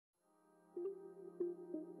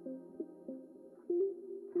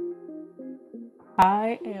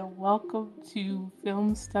Hi, and welcome to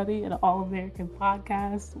Film Study, an All American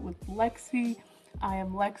podcast with Lexi. I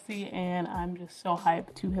am Lexi, and I'm just so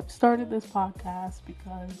hyped to have started this podcast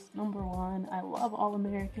because number one, I love All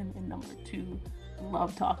American, and number two,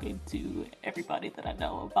 love talking to everybody that I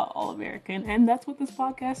know about All American, and that's what this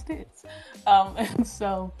podcast is. And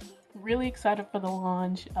so, really excited for the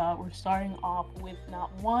launch. We're starting off with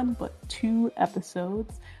not one but two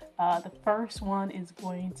episodes. The first one is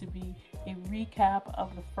going to be a recap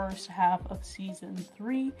of the first half of season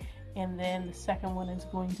 3, and then the second one is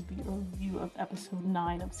going to be a review of episode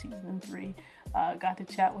 9 of season 3. Got to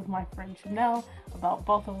chat with my friend Chanel about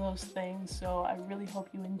both of those things, so I really hope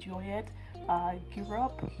you enjoy it. Gear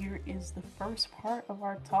up, here is the first part of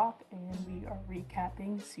our talk, and we are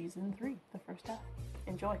recapping season 3, the first half.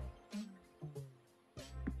 Enjoy.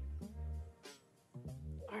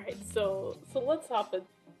 All right, so let's hop in.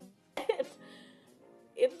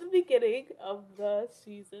 In the beginning of the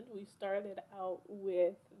season, we started out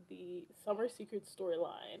with the Summer Secret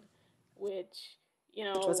storyline, which,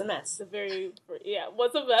 Which was a mess. the very, yeah,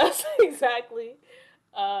 was a mess, exactly.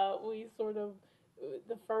 We sort of,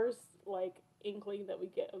 the first, like, inkling that we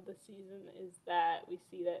get of the season is that we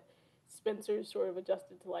see that Spencer's sort of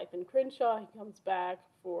adjusted to life in Crenshaw. He comes back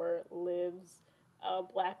for Liv's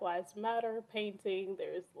Black Lives Matter painting.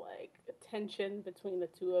 There's, like, a tension between the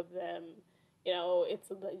two of them.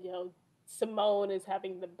 It's Simone is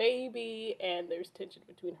having the baby, and there's tension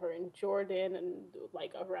between her and Jordan, and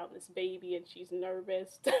like around this baby, and she's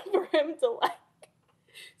nervous for him to like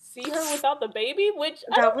see her without the baby, which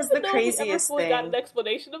I That don't was the even know if we ever craziest fully got an thing.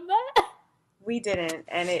 explanation of that. We didn't,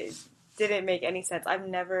 and it didn't make any sense. I've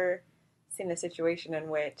never seen a situation in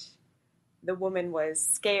which the woman was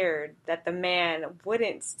scared that the man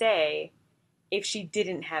wouldn't stay if she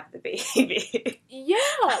didn't have the baby. Yeah,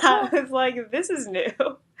 I well, was like, this is new.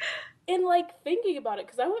 and like thinking about it,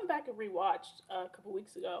 because I went back and rewatched a couple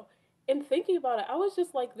weeks ago, and thinking about it, I was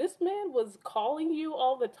just like, this man was calling you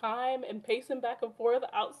all the time and pacing back and forth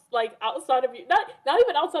like outside of you, not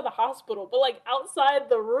even outside the hospital, but like outside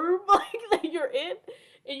the room, like that you're in,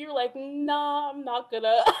 and you're like, nah, I'm not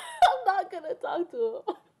gonna, I'm not gonna talk to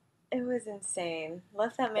him. It was insane.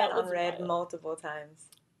 Left that man That on was red wild. multiple times.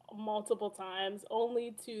 Multiple times,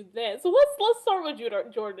 only to then. So let's start with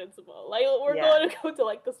Jordan and Simone. Like we're Yeah, going to go to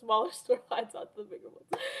like the smaller storylines, not the bigger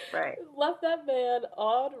ones. right. Left that man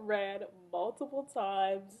on red multiple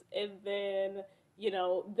times, and then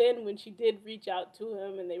then when she did reach out to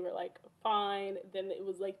him and they were like fine, then it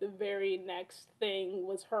was like the very next thing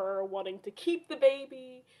was her wanting to keep the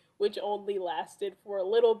baby, which only lasted for a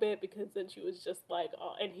little bit because then she was just like,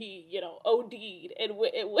 oh, and he OD'd and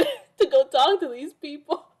went to go talk to these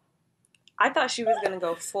people. I thought she was gonna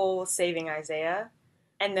go full saving Isaiah,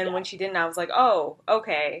 and then Yeah, when she didn't, I was like, oh,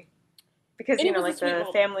 okay. Because and it was a like sweet the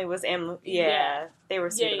moment. family was Yeah, yeah, they were yeah,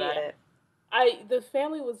 sweet yeah, about yeah. it. The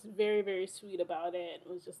family was very very sweet about it. It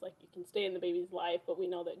was just like you can stay in the baby's life, but we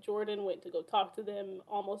know that Jordan went to go talk to them,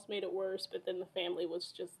 almost made it worse. But then the family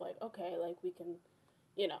was just like, okay, like we can,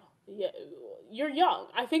 yeah, you're young.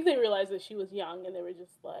 I think they realized that she was young, and they were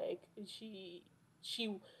just like she.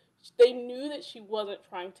 They knew that she wasn't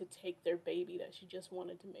trying to take their baby; that she just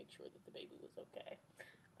wanted to make sure that the baby was okay.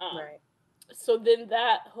 Um, Right. so then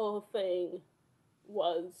that whole thing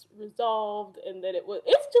was resolved, and then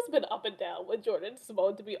it's just been up and down with Jordan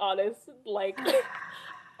Simone, to be honest, like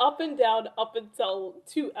up and down up until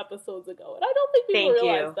 2 episodes ago, and I don't think people Thank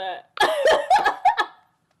realize you. that.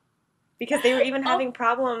 Because they were even having Up.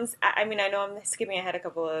 problems. I mean, I know I'm skipping ahead a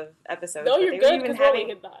couple of episodes, No, but you're they were good even because we're only having.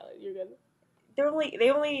 hitting the highlight. You're good.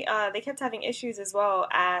 They kept having issues as well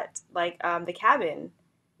at like the cabin,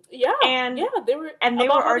 Yeah, and yeah, they were they about were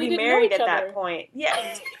how they already didn't know married each at that other. point. Yeah.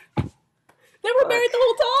 They were Look, married the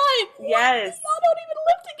whole time. What? yes, Y'all don't even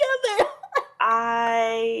live together.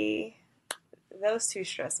 I those two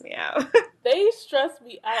stress me out. They stressed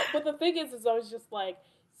me out. But the thing is I was just like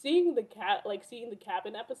seeing the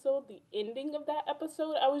cabin episode, the ending of that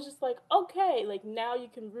episode. I was just like, okay, like now you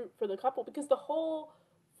can root for the couple because the whole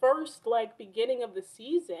first like beginning of the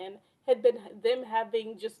season had been them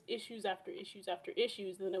having just issues after issues after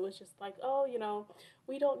issues, and it was just like, oh,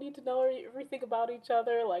 we don't need to know everything about each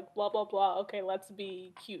other, like blah blah blah. Okay, let's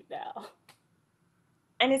be cute now.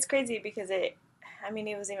 And it's crazy because I mean,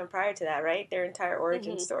 it was even prior to that, right? Their entire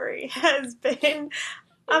origin Mm-hmm. story has been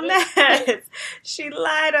a It mess. was She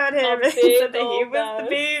lied on a him and said big that he old was the mess.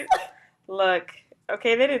 beast. Look,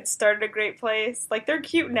 okay, they didn't start in a great place. Like, they're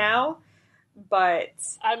cute now, but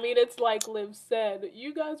I mean, it's like Liv said,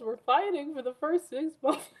 you guys were fighting for the first 6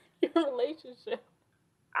 months of your relationship.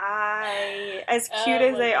 As cute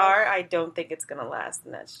as my they gosh. are, I don't think it's gonna last,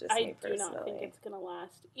 and that's just I me do not think personally. it's gonna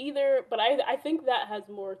last either, but I think that has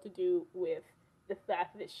more to do with the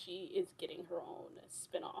fact that she is getting her own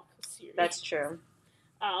spin-off series. That's true.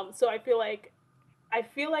 So I feel like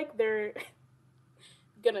they're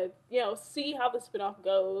gonna, see how the spinoff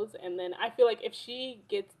goes, and then I feel like if she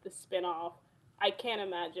gets the spinoff, I can't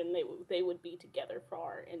imagine they would be together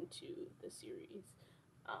far into the series.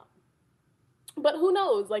 Um, but who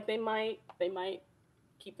knows? Like they might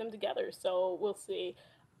keep them together. So we'll see.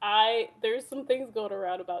 There's some things going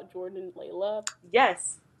around about Jordan and Layla.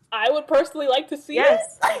 Yes. I would personally like to see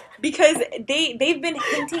Yes. it. Because they've been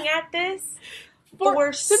hinting at this For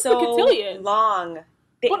for since the so cotillion, long.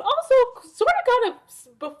 but also sort of kind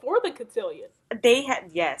of before the cotillion. They had,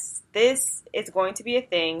 yes, this is going to be a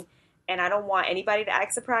thing, and I don't want anybody to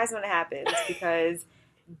act surprised when it happens because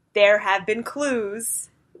there have been clues.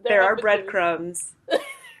 There There have are been clues. breadcrumbs.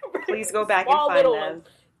 Please go back and Small find little ones,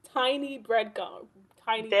 them. tiny breadcrumb,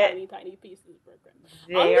 tiny, That tiny, tiny pieces of breadcrumb.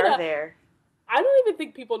 I'm they are gonna. there. I don't even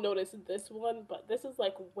think people noticed this one, but this is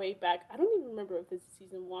like way back. I don't even remember if this is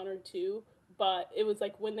season 1 or 2, but it was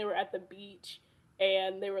like when they were at the beach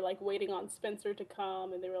and they were like waiting on Spencer to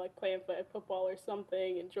come and they were like playing football or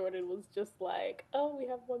something, and Jordan was just like, "Oh, we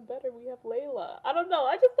have one better. We have Layla." I don't know.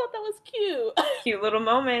 I just thought that was cute. Cute little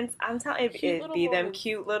moments. I'm telling you, Cute it little be them moments.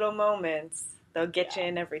 cute little moments. They'll get you Yeah.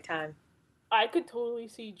 in every time. I could totally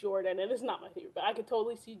see Jordan, and it's not my favorite, but I could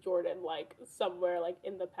totally see Jordan like somewhere like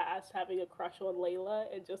in the past having a crush on Layla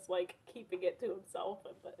and just like keeping it to himself.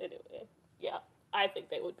 But anyway, yeah, I think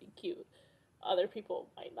they would be cute. Other people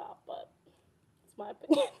might not, but it's my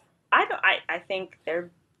opinion. I don't. I think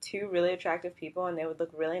they're two really attractive people, and they would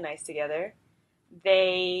look really nice together.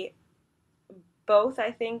 They both,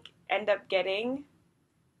 I think, end up getting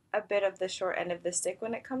a bit of the short end of the stick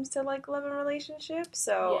when it comes to like love and relationships.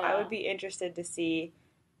 So I Yeah. would be interested to see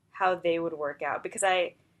how they would work out because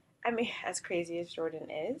I mean, as crazy as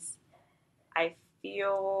Jordan is, I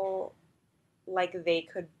feel like they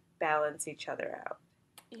could balance each other out.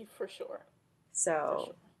 For sure. For So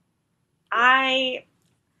sure. Yeah. I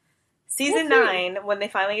We'll season see. 9 when they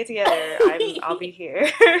finally get together, I'll be here.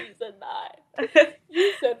 Season 9.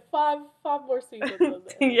 You said five more seasons and then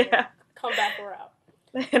we'll Yeah, come back around.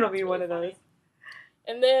 it'll That's be really one of those. funny.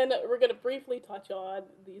 And then we're gonna briefly touch on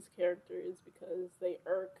these characters because they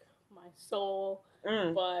irk my soul.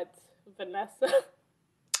 Mm. But Vanessa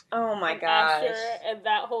Oh my and gosh. Asher and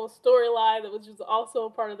that whole storyline that was just also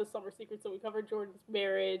part of the Summer Secret. So we covered Jordan's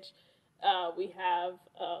marriage. We have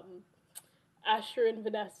Asher and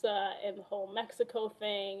Vanessa and the whole Mexico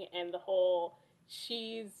thing and the whole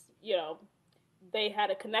she's they had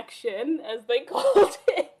a connection as they called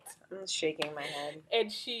it. I'm shaking my head.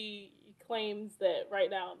 And she claims that right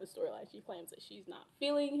now in the storyline, she claims that she's not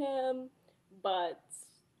feeling him, but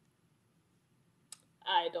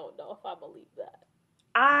I don't know if I believe that.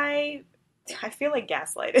 I feel like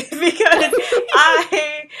gaslighted because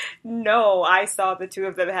I know I saw the two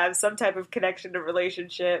of them have some type of connection to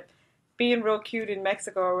relationship, being real cute in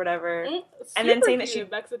Mexico or whatever, and then Super saying that cute she in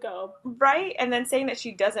Mexico. right, and then saying that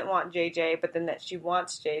she doesn't want JJ, but then that she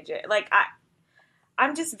wants JJ. Like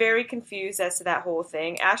I'm just very confused as to that whole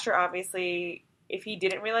thing. Asher obviously, if he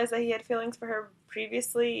didn't realize that he had feelings for her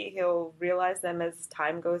previously, he'll realize them as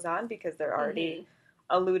time goes on because they're already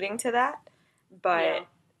alluding to that. But Yeah.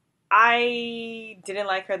 I didn't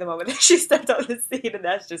like her the moment that she stepped on the scene, and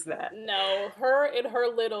that's just that. No, her and her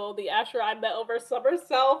little, the Asher I met over summer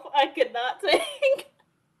self, I cannot take.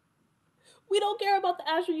 We don't care about the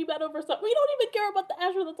Asher you met over summer. We don't even care about the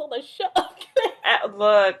Asher that's on the show.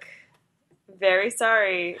 Look, very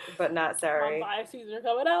sorry, but not My sorry. biases are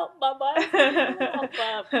coming out. My biases are coming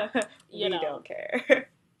out. But, we know. don't care.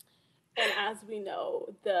 And as we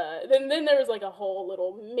know, then there was like a whole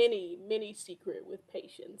little mini secret with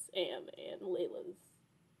Patience and Layla's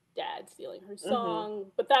dad stealing her song,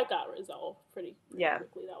 but that got resolved pretty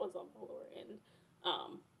quickly. That was on the lower end.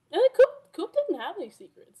 And then Coop didn't have any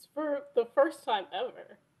secrets for the first time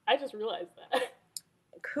ever. I just realized that.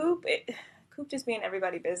 Coop just being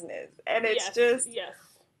everybody business, and it's yes.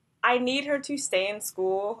 I need her to stay in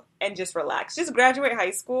school and just relax. Just graduate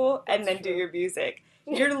high school and then do your music.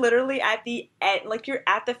 You're literally at the end, like you're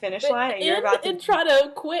at the finish line, and you're about to try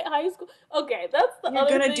to quit high school. Okay, that's the you're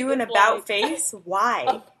other gonna thing. do an about face.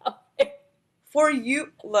 Why? For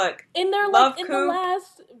you, look. And they're love like in Coop.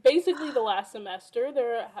 basically the last semester.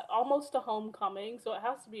 They're almost to homecoming, so it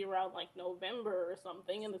has to be around like November or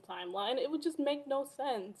something in the timeline. It would just make no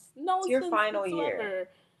sense. No It's your sense final whatsoever. year.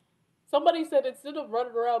 Somebody said instead of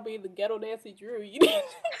running around being the ghetto Nancy Drew, you need to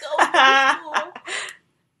go to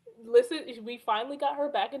school. we finally got her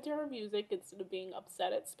back into her music instead of being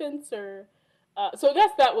upset at Spencer. So I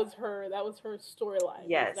guess that was her storyline, was that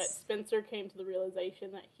Yes. Spencer came to the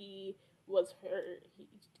realization that she was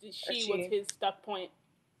She. his stuck point,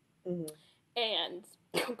 Mm-hmm. and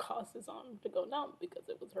caused his arm to go numb because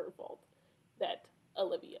it was her fault that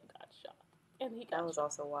Olivia got shot, and he got That was shot.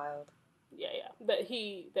 also wild. Yeah, that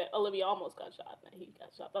Olivia almost got shot, and that he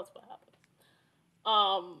got shot. That's what happened.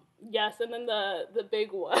 Yes, and then the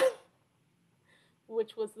big one,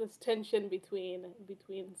 which was this tension between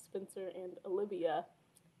Spencer and Olivia,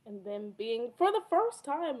 and them being, for the first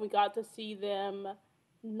time, we got to see them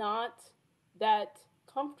not that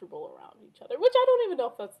comfortable around each other, which I don't even know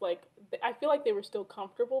if that's like, I feel like they were still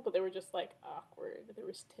comfortable, but they were just like awkward. There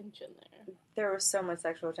was tension there. There was so much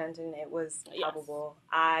sexual tension. It was Yes. palpable.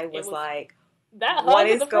 I was like, that what hug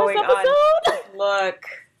in is the first going on? episode?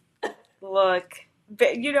 Look.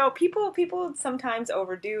 But, you know, people sometimes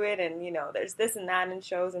overdo it, and, you know, there's this and that in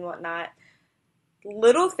shows and whatnot.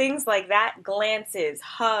 Little things like that, glances,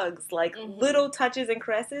 hugs, like little touches and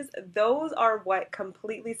caresses, those are what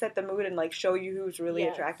completely set the mood and like show you who's really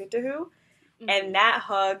attracted to who. And that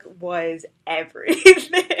hug was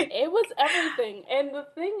everything. It was everything. And the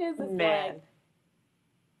thing is Man.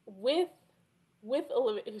 like with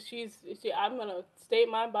Olivia, I'm gonna state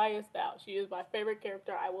my bias now. She is my favorite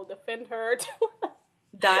character. I will defend her.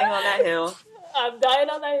 Dying on that hill. I'm dying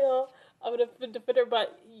on that hill. I'm gonna defend her.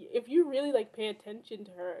 But if you really like pay attention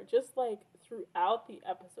to her, just like throughout the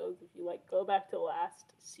episodes, if you like go back to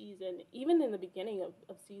last season, even in the beginning of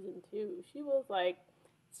season 2, she was like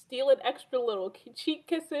stealing extra little cheek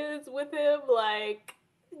kisses with him, like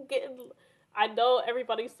getting. I know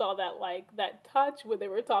everybody saw that touch when they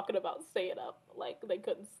were talking about staying up, like they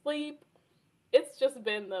couldn't sleep. It's just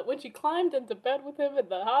been when she climbed into bed with him in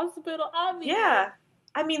the hospital. I mean, yeah,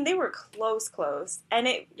 I mean they were close, and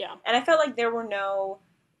I felt like there were no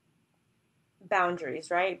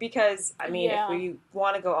boundaries, right? Because I mean, if we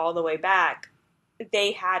want to go all the way back,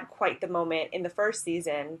 they had quite the moment in the first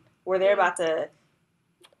season where they're about to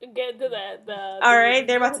get to that. All right,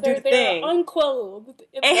 they're about to do the thing. Unclothed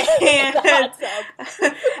in the hot tub.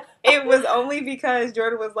 It was only because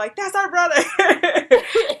Jordan was like, "That's our brother,"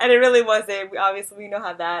 and it really wasn't. Obviously, we know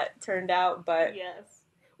how that turned out, but yes,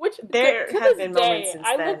 which there have been moments since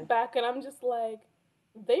then. I look back and I'm just like,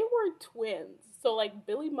 they were twins, so like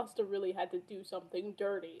Billy must have really had to do something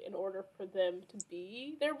dirty in order for them to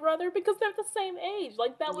be their brother, because they're the same age.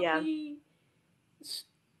 Like that would be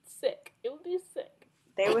sick. It would be sick.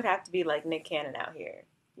 They would have to be like Nick Cannon out here.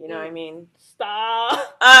 You know what I mean?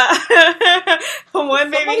 Stop.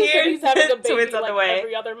 One baby here, he's having a baby twins on the way.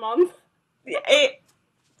 Every other month.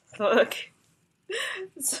 Look.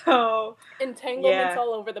 So entanglements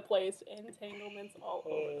all over the place.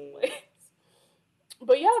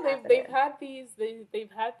 But yeah, they've had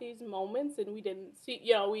these moments, and we didn't see.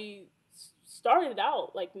 You know, we started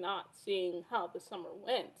out like not seeing how the summer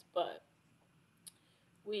went, but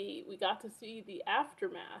we got to see the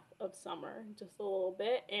aftermath of summer just a little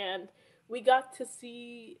bit, and we got to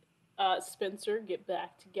see Spencer get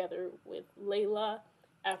back together with Layla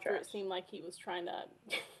after it seemed like he was trying to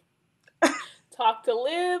talk to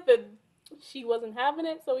Liv, and she wasn't having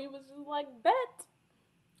it, so he was just like, bet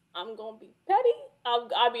I'm gonna be petty.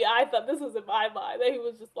 I thought this was in my mind that he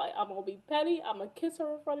was just like, I'm gonna be petty, I'm gonna kiss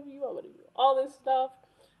her in front of you, I'm gonna do all this stuff.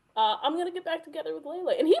 I'm gonna get back together with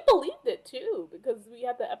Layla. And he believed it too, because we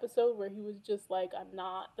had the episode where he was just like, I'm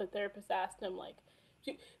not. The therapist asked him like,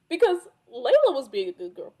 because Layla was being a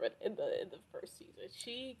good girlfriend in the first season.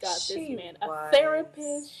 She got this man a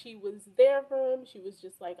therapist. She was there for him. She was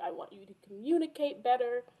just like, I want you to communicate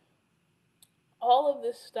better. All of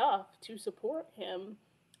this stuff to support him.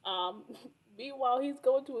 Meanwhile, he's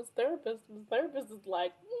going to his therapist, and the therapist is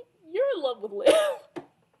like, you're in love with Liv.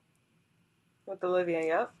 With Olivia,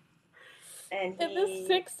 yep. And this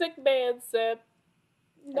sick man said,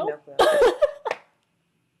 nope.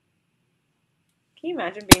 Can you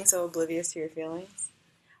imagine being so oblivious to your feelings?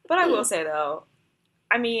 But I will say, though,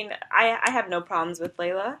 I mean, I have no problems with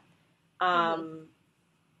Layla.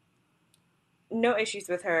 No issues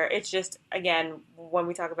with her. It's just, again, when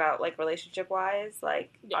we talk about, like, relationship-wise,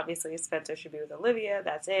 like, obviously Spencer should be with Olivia.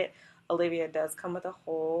 That's it. Olivia does come with a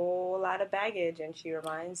whole lot of baggage, and she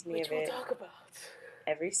reminds me of it. Which we'll talk about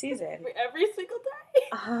every season. Every single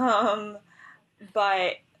day.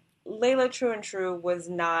 But Layla True was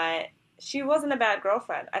not. She wasn't a bad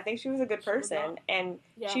girlfriend. I think she was a good person, and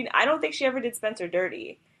I don't think she ever did Spencer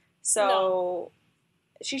dirty. So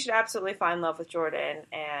she should absolutely find love with Jordan,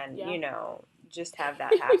 and you know, just have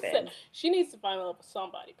that happen. She needs to find love with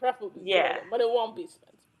somebody, preferably Jordan, but it won't be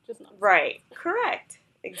Spencer. Just not. Right. Correct.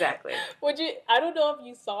 Exactly. I don't know if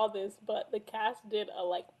you saw this, but the cast did a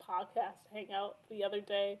like podcast hangout the other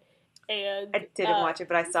day, and I didn't watch it,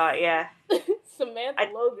 but I saw it. Yeah. Samantha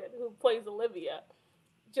I Logan, who plays Olivia,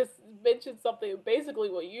 just mentioned something basically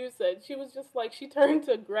what you said. She was just like she turned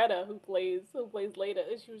to Greta, who plays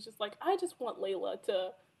Layla, and she was just like, I just want Layla to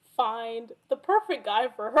find the perfect guy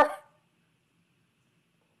for her.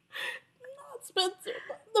 Not Spencer,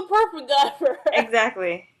 but the perfect guy for her.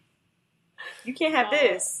 exactly. You can't have Uh,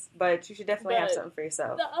 this, but you should definitely have but something for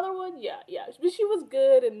yourself. the other one, yeah, yeah, but she was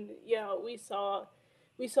good, and we saw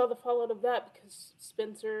the fallout of that because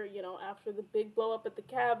Spencer, after the big blow up at the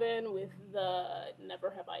cabin with the Never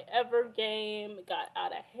Have I Ever game, got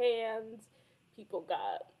out of hand. People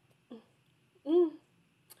got, mm,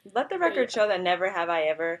 Let the but record yeah, show that Never Have I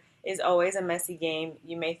Ever is always a messy game.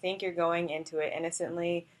 You may think you're going into it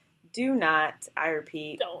innocently. Do not, I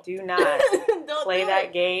repeat, don't, do not don't play do that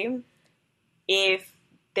it. game if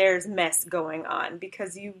there's mess going on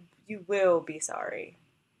because you will be sorry.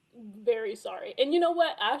 Very sorry. And you know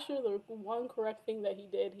what? Asher, the one correct thing that he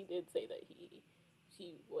did say that he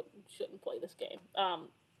shouldn't play this game.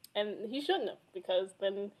 And he shouldn't have because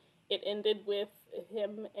then it ended with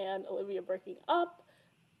him and Olivia breaking up.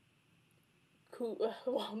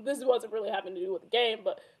 Well, this wasn't really having to do with the game,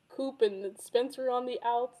 but Coop and Spencer on the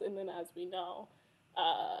outs, and then as we know,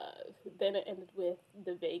 uh, then it ended with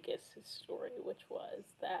the Vegas story, which was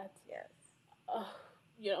that Yes. uh,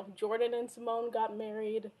 Jordan and Simone got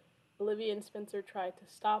married. Olivia and Spencer tried to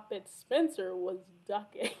stop it. Spencer was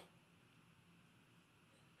ducking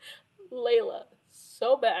Layla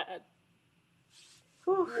so bad,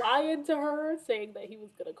 Whew. lying to her, saying that he was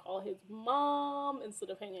going to call his mom instead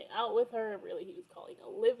of hanging out with her. Really, he was calling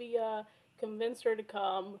Olivia, convinced her to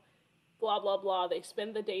come, blah, blah, blah. They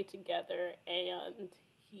spend the day together, and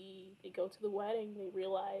they go to the wedding. They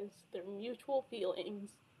realize their mutual feelings,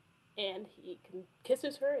 and he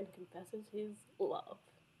kisses her and confesses his love.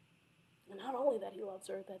 And not only that he loves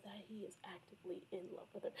her, that he is actively in love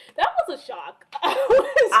with her. That was a shock.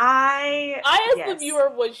 I, as the Yes. viewer,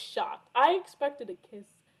 was shocked. I expected a kiss.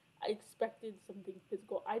 I expected something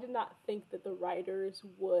physical. I did not think that the writers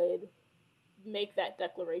would make that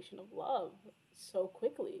declaration of love so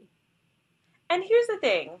quickly. And here's the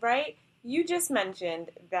thing, right? You just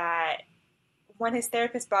mentioned that when his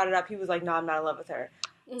therapist brought it up, he was like, "No, I'm not in love with her."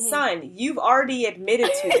 Mm-hmm. Son, you've already admitted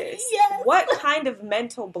to this. Yes. What kind of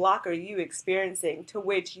mental block are you experiencing to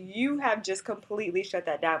which you have just completely shut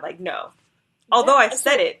that down? Like, no. Although Yeah. I've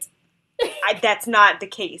said it, that's not the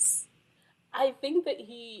case. I think that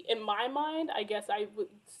in my mind, I guess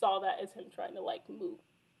saw that as him trying to like move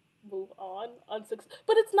on six,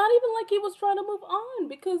 but it's not even like he was trying to move on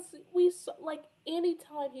because we saw, like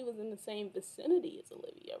anytime he was in the same vicinity as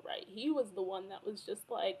Olivia, right? He was the one that was just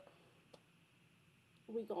like,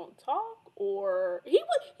 we gonna talk, or he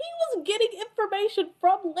was getting information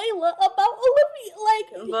from Layla about Olivia,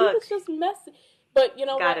 like he was Look, just messy. But you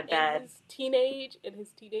know got what? it bad. In his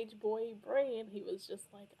teenage boy brain, he was just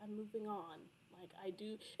like, I'm moving on. Like I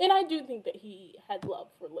do, and I do think that he had love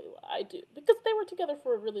for Layla. I do because they were together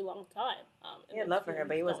for a really long time. He And had those love for her,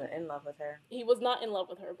 but feelings he don't. wasn't in love with her. He was not in love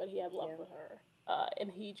with her, but he had love Yeah. for her,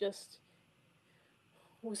 and he just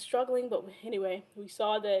was struggling. But anyway, we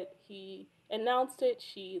saw that he announced it.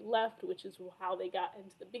 She left, which is how they got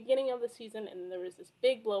into the beginning of the season. And there was this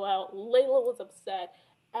big blowout. Layla was upset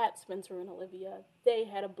at Spencer and Olivia. They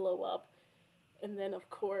had a blow up. And then, of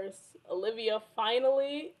course, Olivia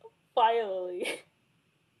finally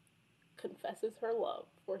confesses her love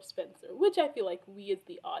for Spencer, which I feel like we as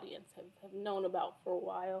the audience have known about for a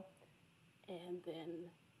while. And then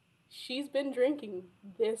she's been drinking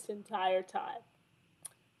this entire time.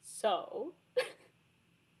 So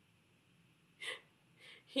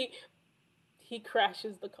he he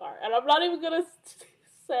crashes the car, and I'm not even gonna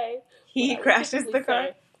say what He I would crashes typically the car.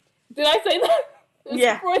 say. Did I say that? It was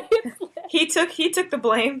Yeah. Freudian slip. He took the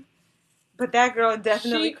blame, but that girl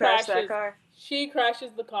definitely She crashed that crashes. car. She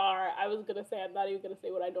crashes the car. I was gonna say I'm not even gonna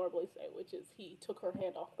say what I normally say, which is he took her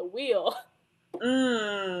hand off the wheel.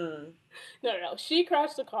 Mmm. No. She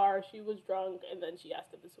crashed the car. She was drunk, and then she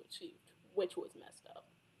asked him to switch, which was messed up.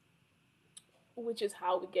 Which is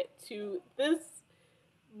how we get to this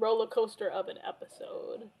roller coaster of an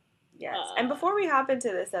episode. Yes. And Uh, before we hop into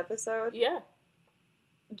this episode, yeah.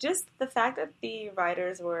 just the fact that the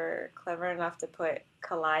writers were clever enough to put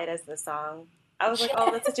Collide as the song. I was like, oh,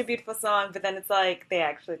 that's such a beautiful song. But then it's like they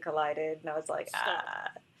actually collided. And I was like, Stop.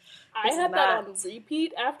 I this is had that not on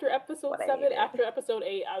repeat after episode what I 7. needed. After episode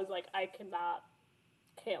 8, I was like,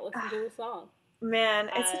 can't listen to the song. Man,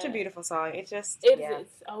 it's such a beautiful song. It just, It's, yeah.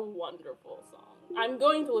 it's a wonderful song. I'm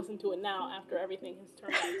going to listen to it now after everything has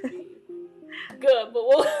turned out to be good, but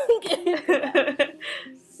we'll get into that.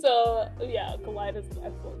 So yeah, Collide is an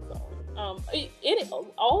excellent song.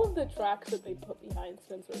 All of the tracks that they put behind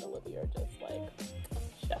Spencer and Olivia are just like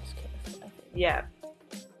chef's kiss, I think. Yeah.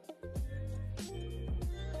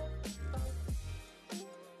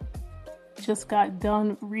 Just got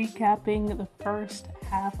done recapping the first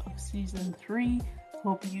half of season 3.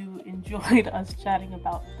 Hope you enjoyed us chatting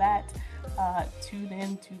about that. Tune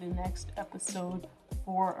in to the next episode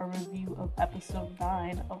for a review of episode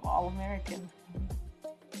 9 of All American.